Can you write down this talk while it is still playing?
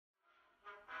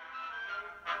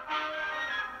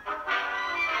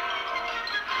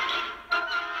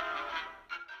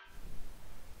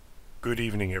Good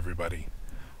evening, everybody.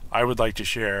 I would like to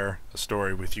share a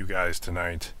story with you guys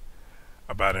tonight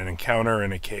about an encounter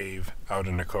in a cave out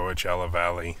in the Coachella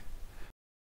Valley.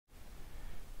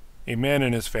 A man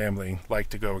and his family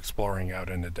liked to go exploring out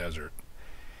in the desert,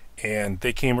 and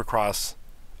they came across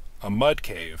a mud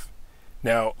cave.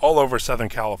 Now, all over Southern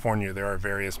California, there are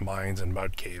various mines and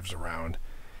mud caves around,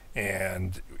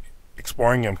 and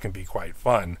exploring them can be quite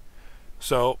fun.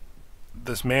 So,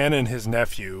 this man and his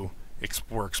nephew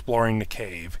were exploring the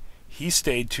cave. He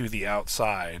stayed to the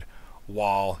outside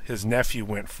while his nephew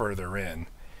went further in.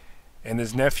 And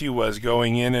his nephew was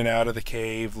going in and out of the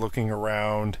cave, looking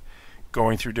around,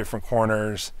 going through different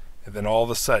corners, and then all of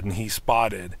a sudden he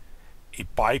spotted a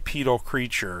bipedal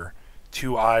creature,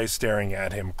 two eyes staring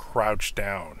at him, crouched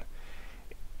down.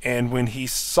 And when he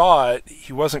saw it,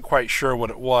 he wasn't quite sure what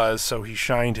it was, so he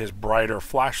shined his brighter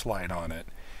flashlight on it.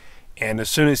 And as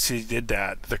soon as he did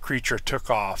that, the creature took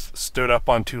off, stood up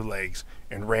on two legs,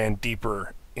 and ran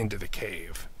deeper into the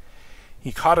cave.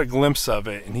 He caught a glimpse of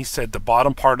it, and he said the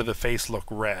bottom part of the face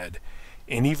looked red.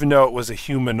 And even though it was a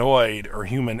humanoid or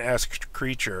human-esque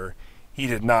creature, he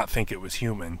did not think it was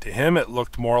human. To him, it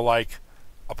looked more like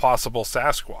a possible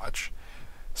Sasquatch,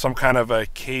 some kind of a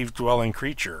cave-dwelling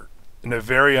creature in a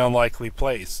very unlikely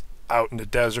place, out in the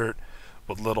desert,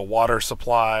 with little water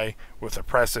supply, with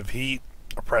oppressive heat,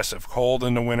 oppressive cold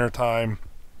in the wintertime,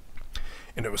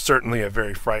 and it was certainly a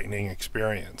very frightening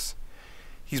experience.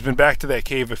 He's been back to that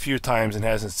cave a few times and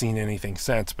hasn't seen anything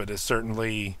since, but it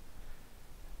certainly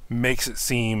makes it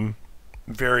seem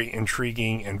very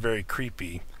intriguing and very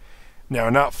creepy. Now,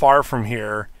 not far from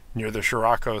here, near the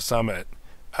Chirrocco summit,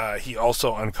 he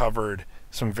also uncovered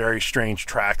some very strange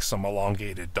tracks, some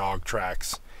elongated dog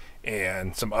tracks,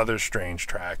 and some other strange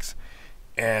tracks.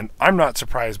 And I'm not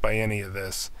surprised by any of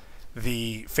this.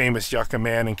 The famous Yucca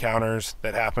Man encounters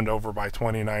that happened over by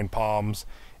 29 Palms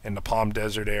in the Palm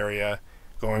Desert area,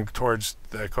 going towards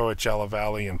the Coachella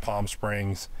Valley and Palm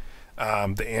Springs,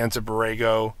 the Anza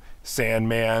Borrego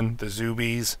Sandman, the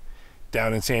Zoobies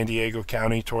down in San Diego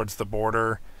County towards the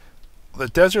border. The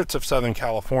deserts of Southern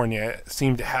California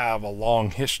seem to have a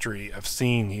long history of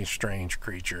seeing these strange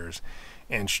creatures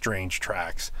and strange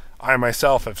tracks. I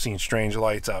myself have seen strange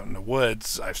lights out in the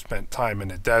woods. I've spent time in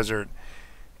the desert,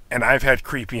 and I've had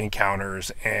creepy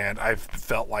encounters, and I've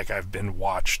felt like I've been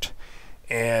watched.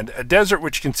 And a desert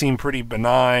which can seem pretty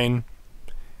benign,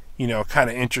 kind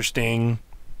of interesting,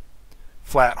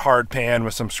 flat, hard pan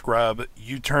with some scrub,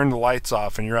 you turn the lights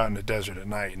off and you're out in the desert at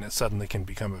night, and it suddenly can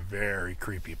become a very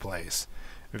creepy place.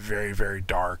 Very, very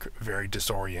dark, very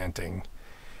disorienting.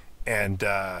 And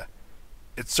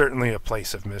it's certainly a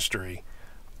place of mystery.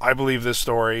 I believe this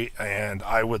story, and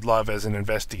I would love as an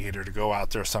investigator to go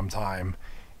out there sometime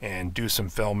and do some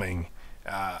filming,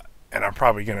 and I'm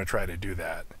probably going to try to do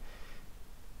that.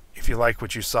 If you like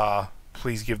what you saw,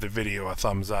 please give the video a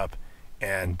thumbs up,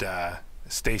 and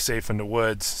stay safe in the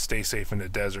woods, stay safe in the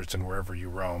deserts, and wherever you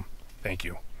roam. Thank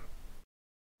you.